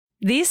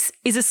This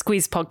is a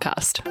Squiz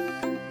podcast.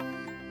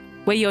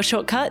 We're your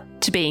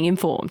shortcut to being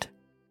informed.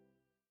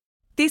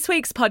 This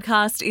week's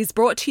podcast is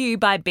brought to you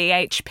by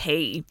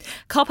BHP.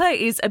 Copper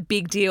is a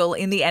big deal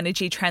in the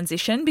energy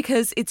transition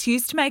because it's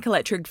used to make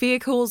electric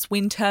vehicles,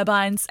 wind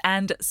turbines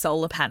and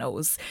solar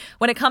panels.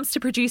 When it comes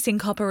to producing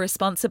copper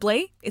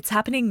responsibly, it's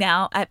happening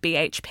now at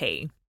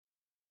BHP.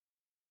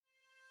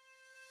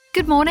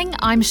 Good morning,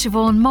 I'm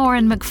Siobhan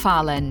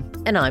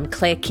Moran-McFarlane. And I'm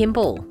Claire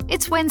Kimball.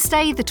 It's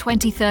Wednesday, the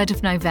 23rd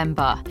of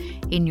November.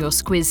 In your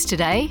Squiz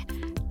today,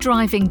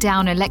 driving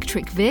down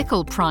electric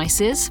vehicle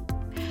prices,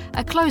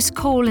 a close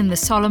call in the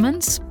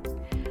Solomons,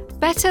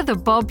 better the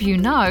Bob you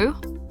know,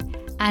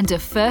 and a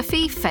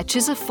Furphy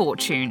fetches a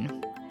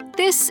fortune.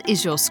 This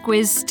is your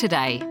Squiz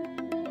today.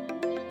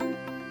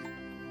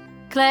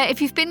 Claire,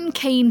 if you've been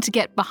keen to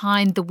get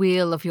behind the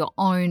wheel of your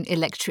own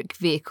electric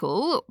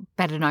vehicle,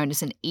 better known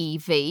as an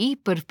EV,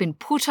 but have been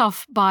put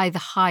off by the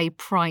high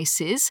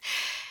prices,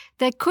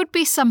 there could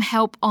be some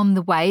help on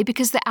the way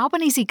because the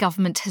Albanese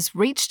government has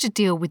reached a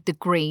deal with the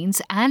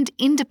Greens and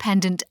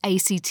independent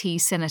ACT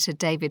Senator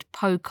David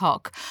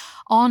Pocock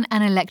on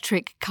an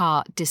electric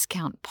car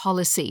discount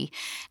policy.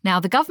 Now,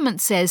 the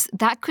government says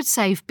that could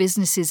save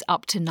businesses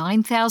up to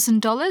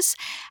 $9,000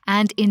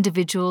 and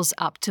individuals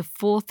up to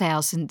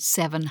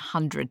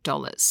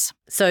 $4,700.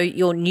 So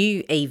your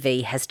new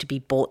EV has to be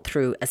bought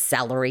through a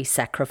salary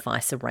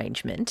sacrifice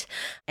arrangement,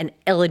 and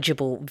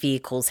eligible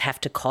vehicles have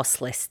to cost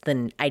less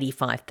than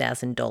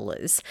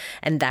 $85,000,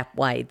 and that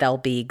way they'll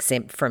be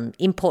exempt from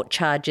import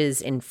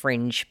charges and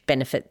fringe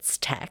benefits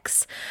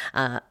tax.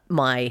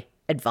 My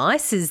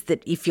advice is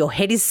that if your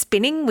head is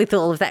spinning with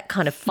all of that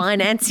kind of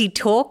financy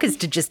talk is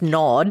to just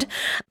nod.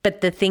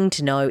 But the thing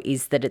to know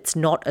is that it's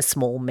not a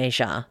small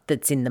measure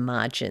that's in the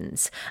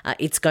margins.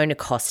 It's going to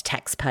cost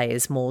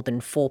taxpayers more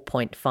than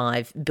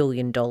 $4.5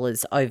 billion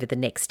over the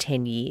next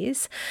 10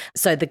 years.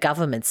 So the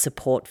government's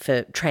support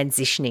for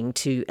transitioning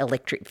to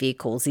electric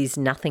vehicles is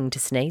nothing to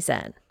sneeze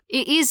at.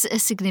 It is a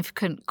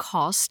significant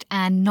cost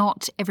and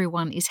not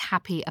everyone is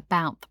happy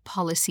about the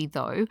policy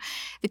though.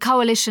 The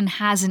coalition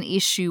has an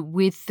issue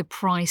with the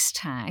price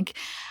tag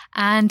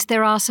and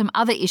there are some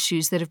other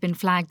issues that have been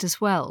flagged as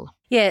well.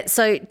 Yeah,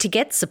 so to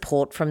get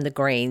support from the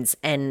Greens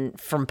and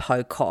from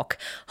Pocock,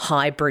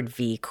 hybrid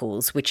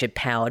vehicles, which are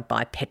powered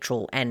by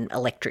petrol and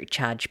electric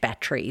charge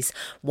batteries,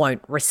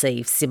 won't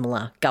receive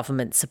similar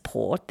government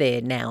support.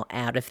 They're now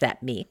out of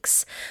that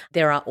mix.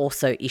 There are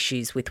also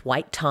issues with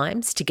wait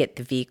times to get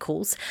the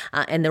vehicles,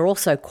 and they're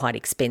also quite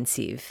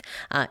expensive.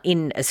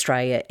 In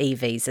Australia,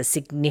 EVs are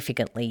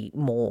significantly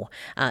more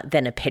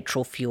than a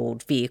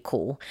petrol-fuelled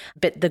vehicle,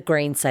 but the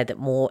Greens say that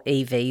more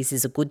EVs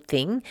is a good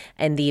thing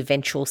and the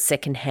eventual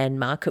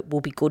second-hand market will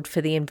be good for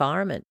the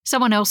environment.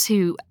 Someone else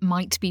who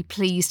might be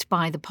pleased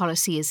by the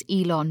policy is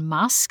Elon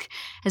Musk,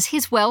 as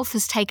his wealth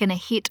has taken a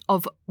hit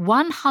of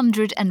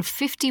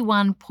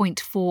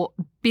 $151.4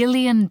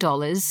 billion,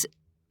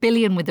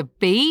 billion with a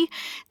B,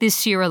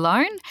 this year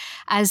alone,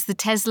 as the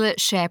Tesla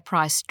share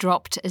price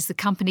dropped as the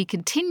company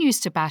continues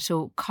to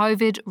battle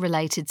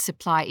COVID-related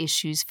supply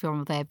issues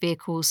for their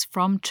vehicles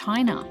from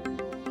China.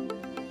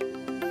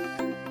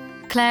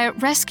 Claire,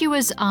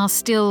 rescuers are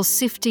still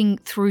sifting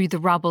through the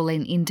rubble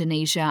in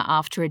Indonesia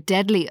after a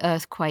deadly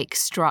earthquake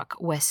struck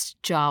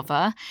West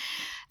Java.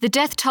 The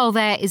death toll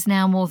there is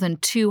now more than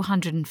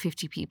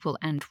 250 people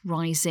and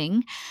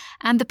rising.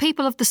 And the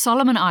people of the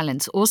Solomon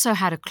Islands also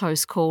had a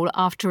close call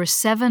after a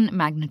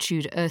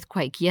 7-magnitude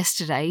earthquake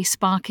yesterday,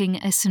 sparking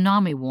a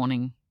tsunami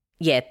warning.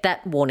 Yeah,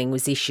 that warning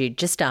was issued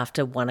just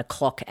after 1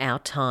 o'clock our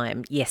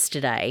time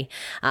yesterday,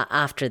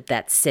 after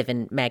that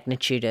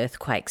 7-magnitude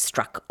earthquake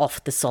struck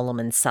off the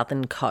Solomon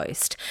southern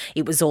coast.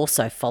 It was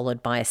also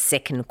followed by a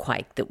second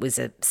quake that was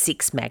a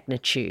 6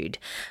 magnitude.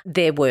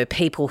 There were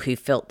people who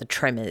felt the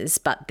tremors,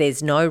 but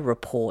there's no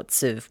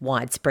reports of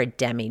widespread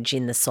damage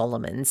in the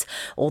Solomons,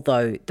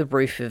 although the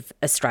roof of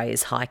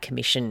Australia's High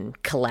Commission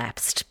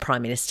collapsed.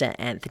 Prime Minister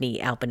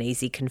Anthony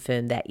Albanese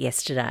confirmed that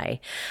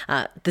yesterday.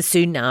 The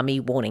tsunami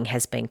warning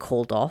has been called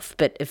off,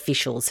 but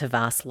officials have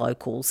asked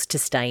locals to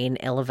stay in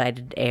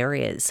elevated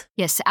areas.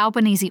 Yes,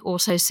 Albanese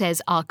also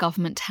says our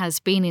government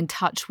has been in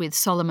touch with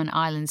Solomon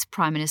Islands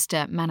Prime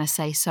Minister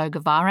Manasseh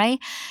Sogavare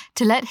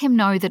to let him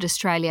know that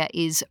Australia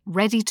is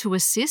ready to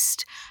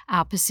assist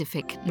our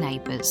Pacific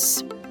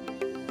neighbours.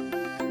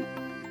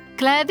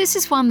 Claire, this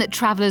is one that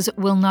travellers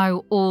will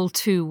know all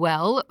too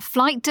well.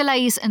 Flight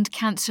delays and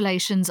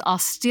cancellations are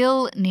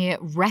still near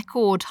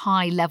record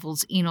high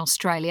levels in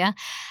Australia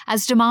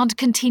as demand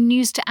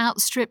continues to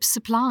outstrip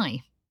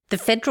supply. The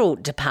Federal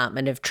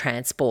Department of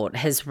Transport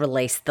has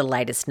released the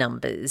latest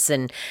numbers,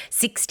 and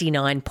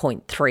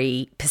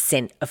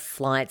 69.3% of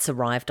flights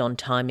arrived on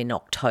time in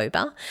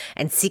October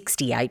and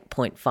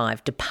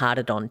 68.5%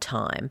 departed on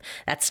time.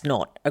 That's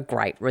not a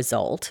great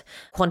result.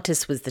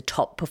 Qantas was the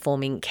top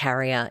performing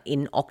carrier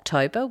in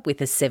October with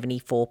a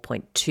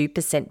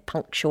 74.2%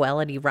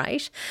 punctuality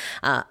rate.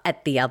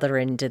 At the other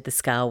end of the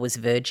scale was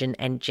Virgin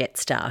and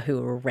Jetstar,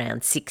 who were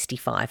around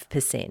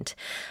 65%.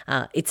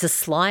 It's a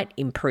slight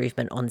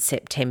improvement on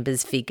September,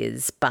 September's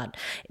figures, but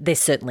they're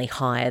certainly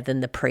higher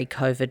than the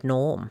pre-COVID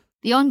norm.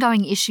 The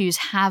ongoing issues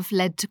have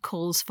led to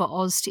calls for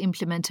Oz to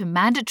implement a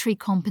mandatory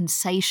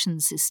compensation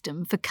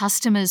system for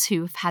customers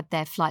who have had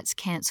their flights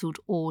cancelled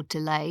or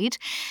delayed.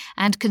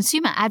 And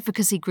consumer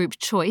advocacy group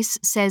Choice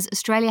says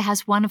Australia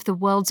has one of the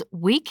world's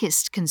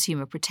weakest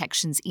consumer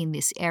protections in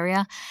this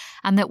area,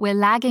 and that we're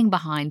lagging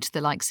behind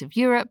the likes of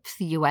Europe,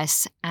 the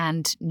US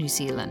and New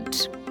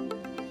Zealand.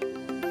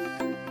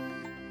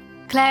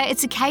 Claire,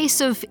 it's a case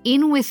of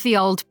in with the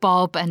old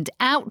Bob and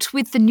out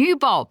with the new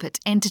Bob at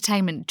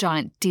entertainment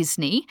giant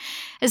Disney,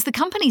 as the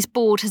company's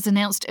board has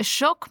announced a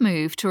shock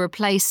move to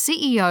replace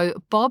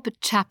CEO Bob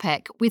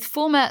Chapek with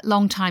former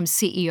longtime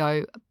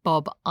CEO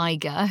Bob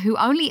Iger, who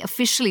only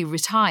officially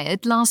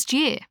retired last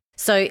year.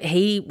 So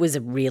he was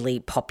a really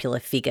popular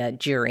figure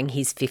during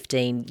his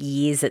 15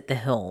 years at the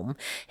helm.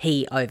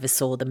 He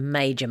oversaw the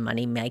major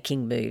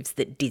money-making moves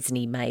that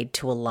Disney made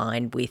to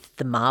align with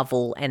the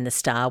Marvel and the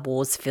Star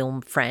Wars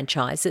film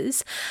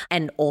franchises,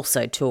 and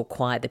also to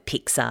acquire the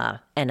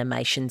Pixar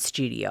animation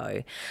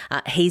studio.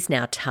 He's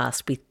now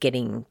tasked with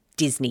getting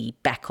Disney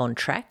back on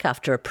track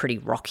after a pretty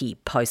rocky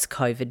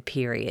post-COVID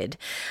period.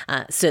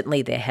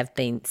 Certainly there have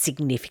been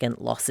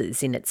significant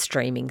losses in its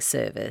streaming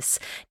service.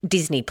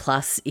 Disney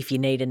Plus, if you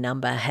need a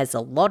number, has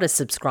a lot of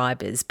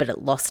subscribers, but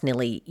it lost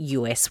nearly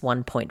US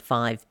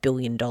 $1.5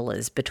 billion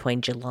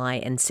between July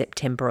and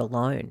September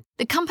alone.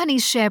 The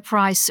company's share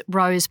price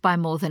rose by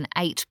more than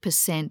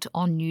 8%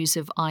 on news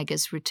of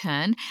Iger's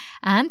return,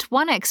 and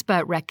one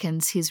expert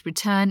reckons his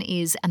return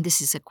is, and this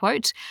is a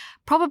quote,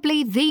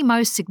 probably the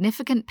most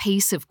significant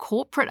piece of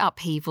corporate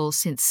upheaval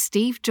since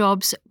Steve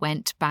Jobs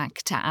went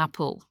back to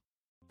Apple.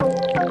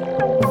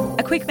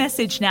 A quick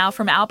message now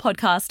from our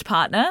podcast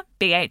partner,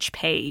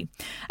 BHP.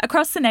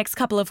 Across the next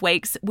couple of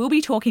weeks, we'll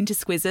be talking to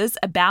Squizzes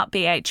about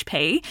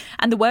BHP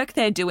and the work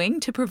they're doing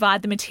to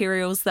provide the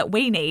materials that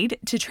we need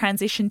to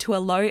transition to a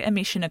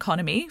low-emission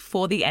economy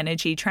for the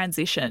energy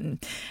transition.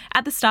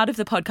 At the start of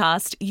the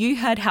podcast, you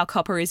heard how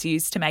copper is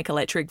used to make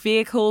electric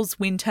vehicles,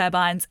 wind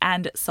turbines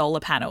and solar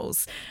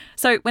panels.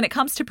 So when it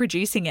comes to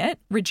producing it,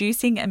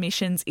 reducing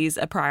emissions is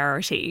a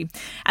priority.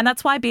 And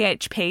that's why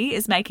BHP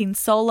is making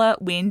solar,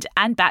 wind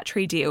and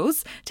battery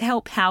deals to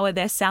help power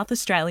their South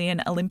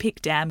Australian Olympic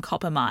Dam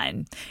copper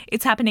mine.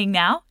 It's happening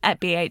now at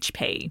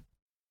BHP.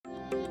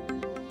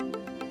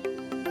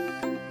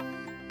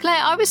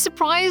 Claire, I was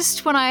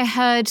surprised when I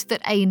heard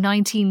that a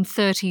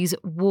 1930s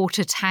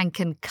water tank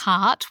and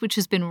cart, which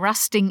has been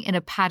rusting in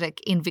a paddock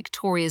in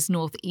Victoria's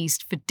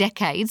northeast for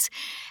decades,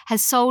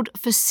 has sold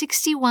for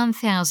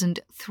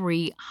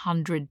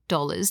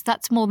 $61,300.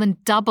 That's more than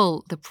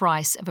double the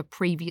price of a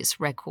previous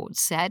record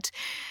set.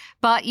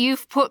 But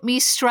you've put me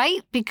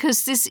straight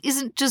because this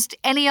isn't just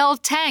any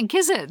old tank,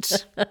 is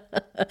it?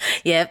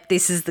 Yep,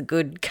 this is the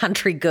good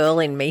country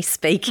girl in me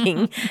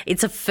speaking.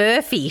 It's a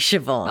Furphy,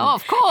 Siobhan. Oh,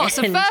 of course,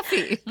 a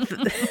Furphy.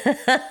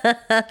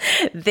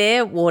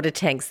 They're water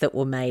tanks that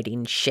were made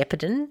in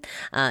Shepparton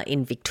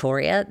in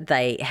Victoria.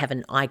 They have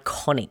an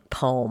iconic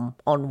poem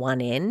on one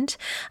end,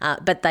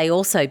 but they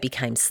also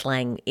became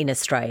slang in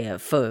Australia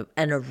for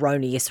an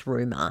erroneous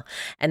rumour.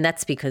 And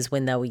that's because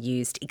when they were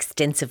used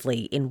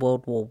extensively in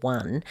World War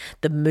I,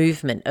 the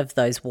movement of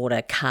those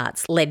water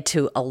carts led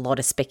to a lot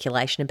of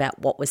speculation about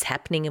what was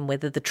happening and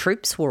whether the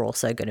troops were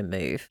also going to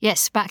move.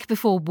 Yes, back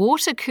before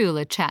water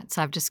cooler chats,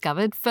 I've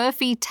discovered,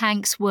 Furphy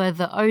tanks were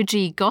the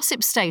OG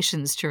gossip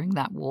stations during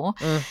that war.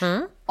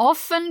 Mm-hmm.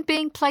 Often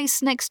being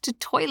placed next to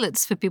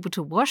toilets for people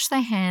to wash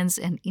their hands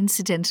and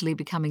incidentally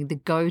becoming the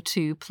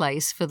go-to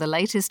place for the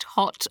latest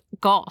hot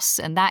goss,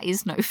 and that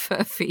is no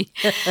Furphy.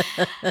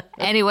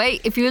 Anyway,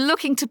 if you're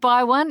looking to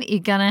buy one,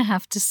 you're going to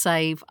have to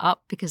save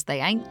up because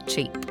they ain't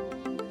cheap.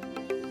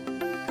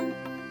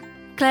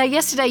 Claire,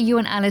 yesterday you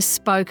and Alice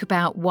spoke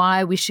about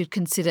why we should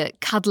consider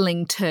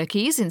cuddling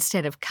turkeys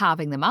instead of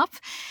carving them up.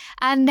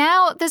 And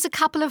now there's a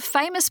couple of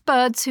famous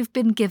birds who've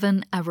been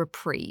given a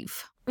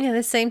reprieve. Yeah,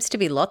 there seems to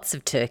be lots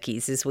of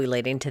turkeys as we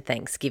lead into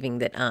Thanksgiving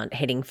that aren't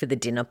heading for the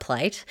dinner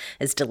plate,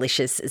 as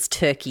delicious as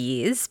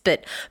turkey is.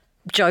 But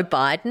Joe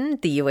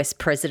Biden, the US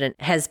president,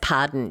 has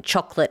pardoned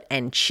Chocolate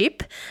and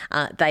Chip.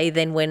 They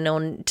then went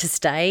on to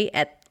stay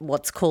at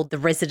what's called the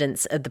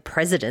Residence of the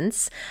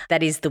Presidents.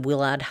 That is the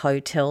Willard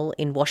Hotel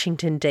in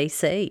Washington,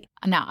 D.C.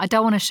 Now, I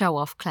don't want to show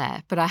off,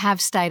 Claire, but I have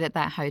stayed at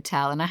that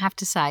hotel and I have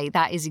to say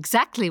that is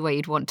exactly where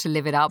you'd want to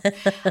live it up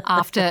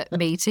after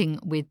meeting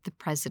with the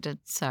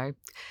president. So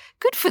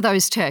good for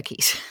those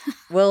turkeys.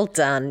 Well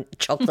done,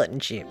 Chocolate and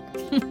Chip.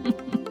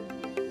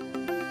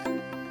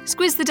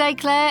 Squiz the day,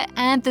 Claire,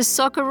 and the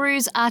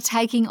Socceroos are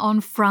taking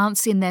on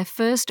France in their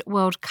first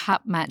World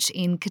Cup match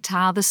in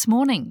Qatar this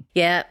morning.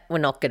 Yeah, we're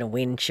not going to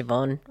win,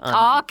 Siobhan.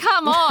 Oh,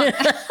 come on.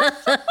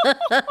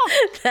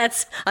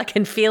 I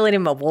can feel it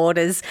in my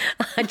waters.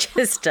 I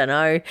just don't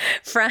know.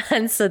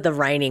 France are the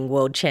reigning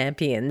world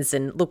champions.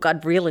 And look,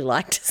 I'd really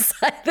like to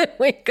say that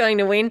we're going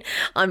to win.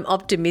 I'm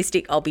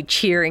optimistic. I'll be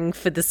cheering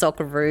for the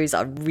Socceroos.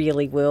 I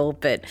really will.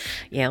 But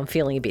yeah, I'm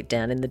feeling a bit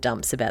down in the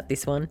dumps about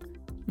this one.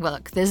 Well,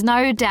 look, there's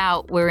no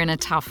doubt we're in a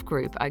tough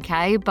group,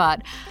 okay?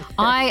 But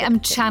I am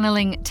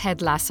channeling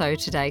Ted Lasso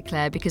today,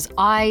 Claire, because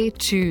I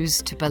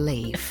choose to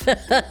believe.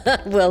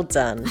 Well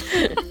done.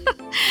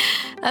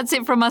 That's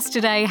it from us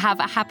today.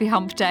 Have a happy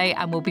hump day,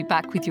 and we'll be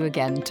back with you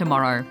again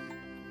tomorrow.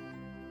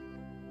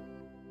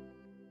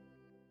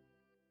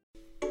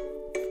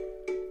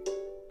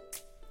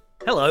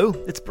 Hello,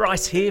 it's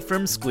Bryce here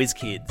from Squiz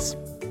Kids.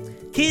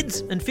 Kids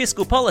and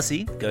fiscal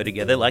policy go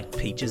together like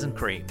peaches and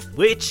cream,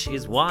 which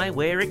is why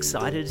we're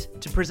excited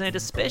to present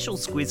a special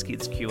Squiz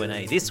Kids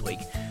Q&A this week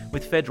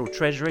with Federal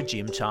Treasurer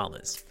Jim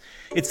Chalmers.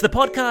 It's the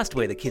podcast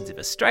where the kids of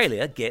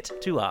Australia get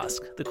to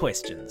ask the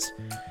questions.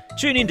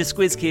 Tune in to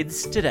Squiz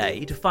Kids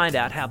today to find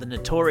out how the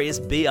notorious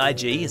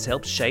BIG has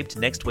helped shape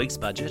next week's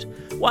budget,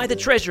 why the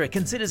Treasurer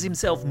considers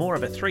himself more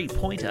of a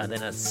three-pointer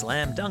than a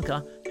slam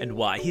dunker, and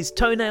why his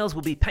toenails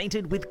will be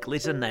painted with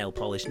glitter nail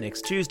polish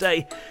next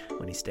Tuesday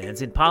when he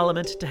stands in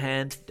Parliament to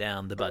hand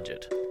down the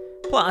budget.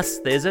 Plus,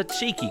 there's a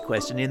cheeky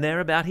question in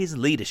there about his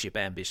leadership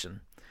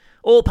ambition.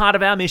 All part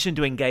of our mission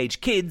to engage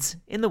kids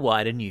in the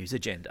wider news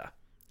agenda.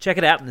 Check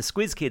it out in the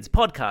Squiz Kids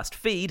podcast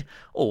feed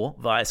or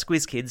via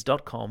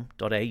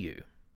squizkids.com.au.